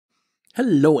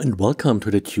Hello and welcome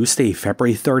to the Tuesday,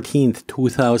 February 13th,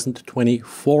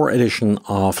 2024 edition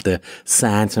of the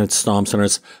SANS and Storm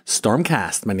Center's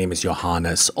Stormcast. My name is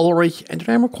Johannes Ulrich and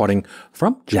today I'm recording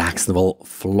from Jacksonville,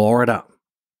 Florida.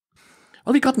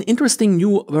 Well, we got an interesting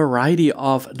new variety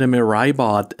of the Mirai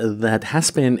bot that has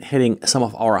been hitting some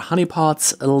of our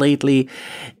honeypots lately.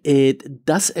 It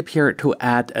does appear to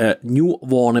add a new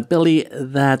vulnerability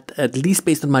that, at least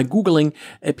based on my Googling,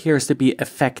 appears to be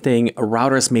affecting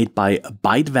routers made by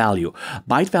BYTEVALUE.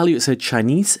 BYTEVALUE is a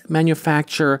Chinese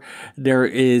manufacturer. There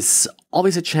is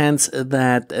always a chance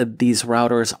that these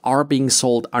routers are being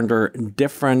sold under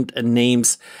different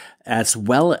names as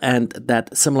well, and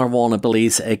that similar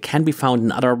vulnerabilities can be found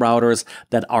in other routers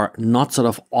that are not sort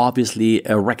of obviously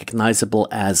recognizable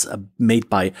as made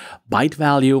by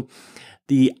BYTEVALUE.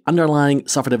 The underlying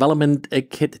software development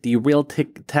kit, the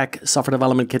Realtek software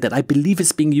development kit that I believe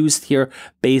is being used here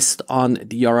based on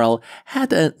the URL,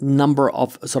 had a number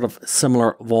of sort of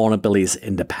similar vulnerabilities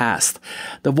in the past.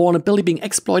 The vulnerability being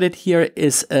exploited here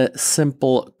is a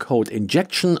simple code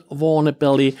injection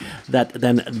vulnerability that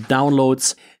then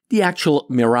downloads the actual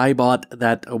Mirai bot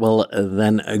that will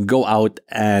then go out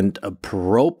and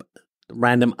probe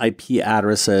random IP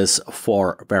addresses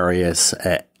for various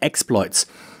exploits.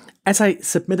 As I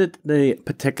submitted the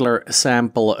particular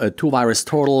sample to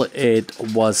VirusTotal, it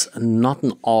was not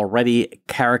an already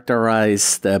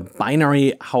characterized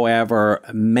binary. However,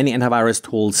 many antivirus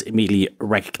tools immediately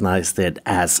recognized it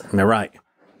as Mirai.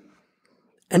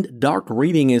 And Dark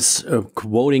Reading is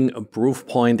quoting a proof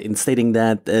point in stating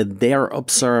that they're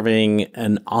observing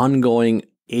an ongoing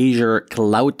Azure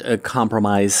cloud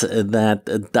compromise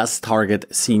that does target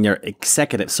senior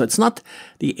executives. So it's not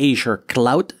the Azure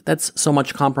cloud that's so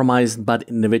much compromised, but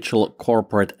individual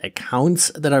corporate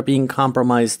accounts that are being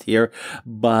compromised here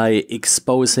by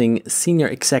exposing senior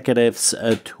executives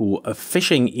to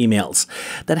phishing emails.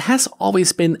 That has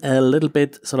always been a little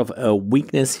bit sort of a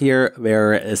weakness here,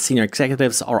 where senior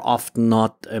executives are often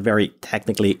not very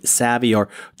technically savvy or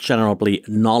generally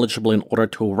knowledgeable in order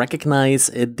to recognize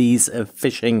these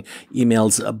phishing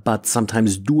emails, but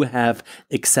sometimes do have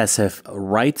excessive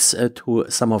rights to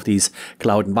some of these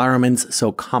cloud environments.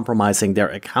 So compromising their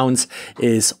accounts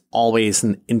is always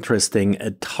an interesting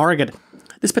target.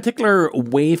 This particular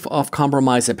wave of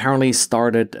compromise apparently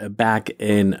started back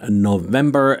in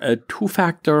November.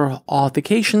 Two-factor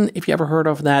authentication, if you ever heard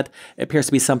of that, appears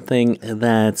to be something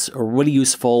that's really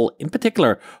useful, in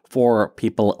particular for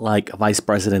people like vice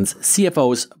presidents,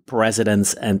 CFOs,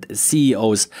 presidents, and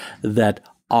CEOs that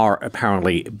are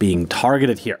apparently being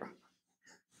targeted here.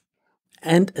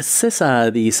 And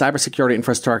CISA, the Cybersecurity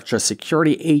Infrastructure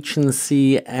Security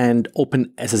Agency, and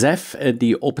OpenSSF,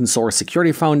 the Open Source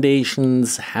Security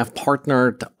Foundations, have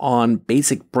partnered on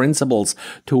basic principles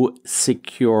to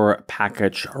secure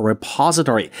package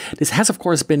repository. This has, of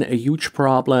course, been a huge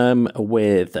problem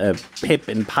with pip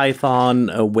in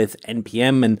Python, with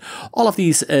NPM, and all of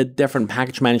these different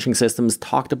package managing systems.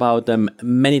 Talked about them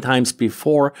many times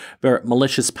before, where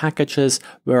malicious packages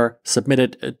were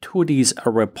submitted to these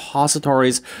repositories.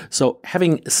 So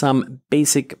having some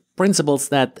basic principles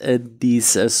that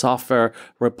these software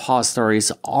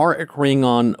repositories are agreeing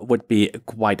on would be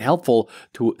quite helpful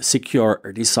to secure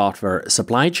the software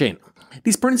supply chain.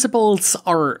 These principles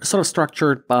are sort of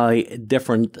structured by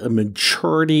different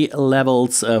maturity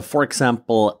levels. For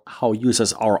example, how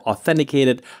users are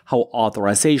authenticated, how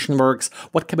authorization works,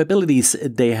 what capabilities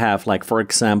they have. Like, for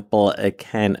example,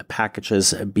 can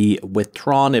packages be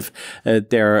withdrawn if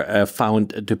they're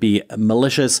found to be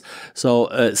malicious?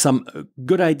 So some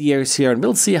good ideas here, and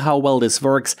we'll see how well this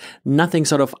works. Nothing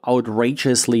sort of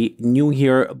outrageously new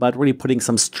here, but really putting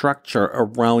some structure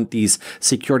around these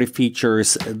security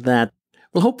features that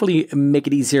will hopefully make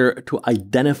it easier to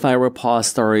identify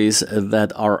repositories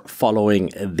that are following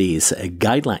these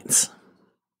guidelines.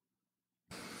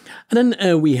 And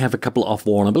then we have a couple of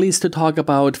vulnerabilities to talk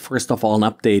about. First of all, an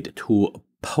update to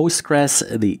Postgres,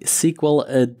 the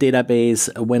SQL database.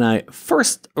 When I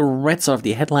first read sort of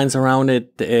the headlines around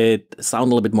it, it sounded a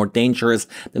little bit more dangerous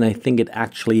than I think it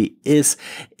actually is.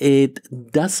 It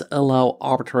does allow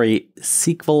arbitrary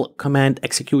SQL command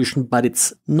execution, but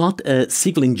it's not a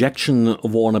SQL injection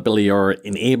vulnerability or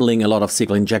enabling a lot of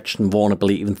SQL injection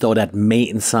vulnerability, even though that may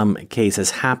in some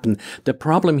cases happen. The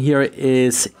problem here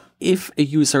is if a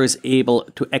user is able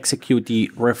to execute the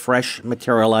refresh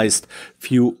materialized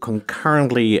view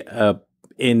concurrently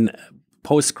in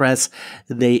Postgres,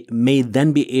 they may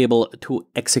then be able to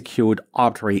execute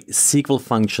arbitrary SQL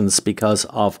functions because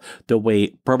of the way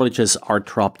privileges are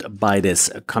dropped by this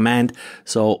command.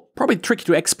 So probably tricky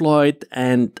to exploit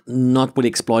and not really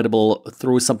exploitable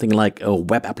through something like a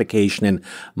web application, in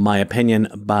my opinion.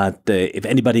 But if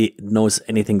anybody knows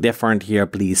anything different here,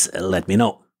 please let me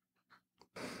know.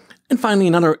 And finally,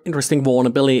 another interesting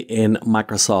vulnerability in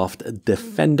Microsoft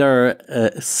Defender.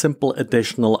 A simple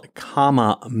additional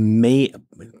comma may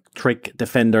trick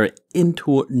Defender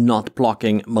into not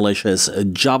blocking malicious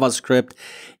JavaScript.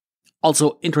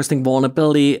 Also, interesting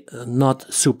vulnerability, not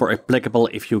super applicable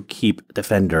if you keep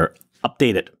Defender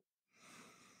updated.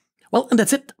 Well, and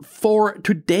that's it for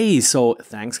today. So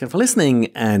thanks again for listening,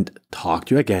 and talk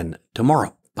to you again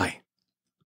tomorrow.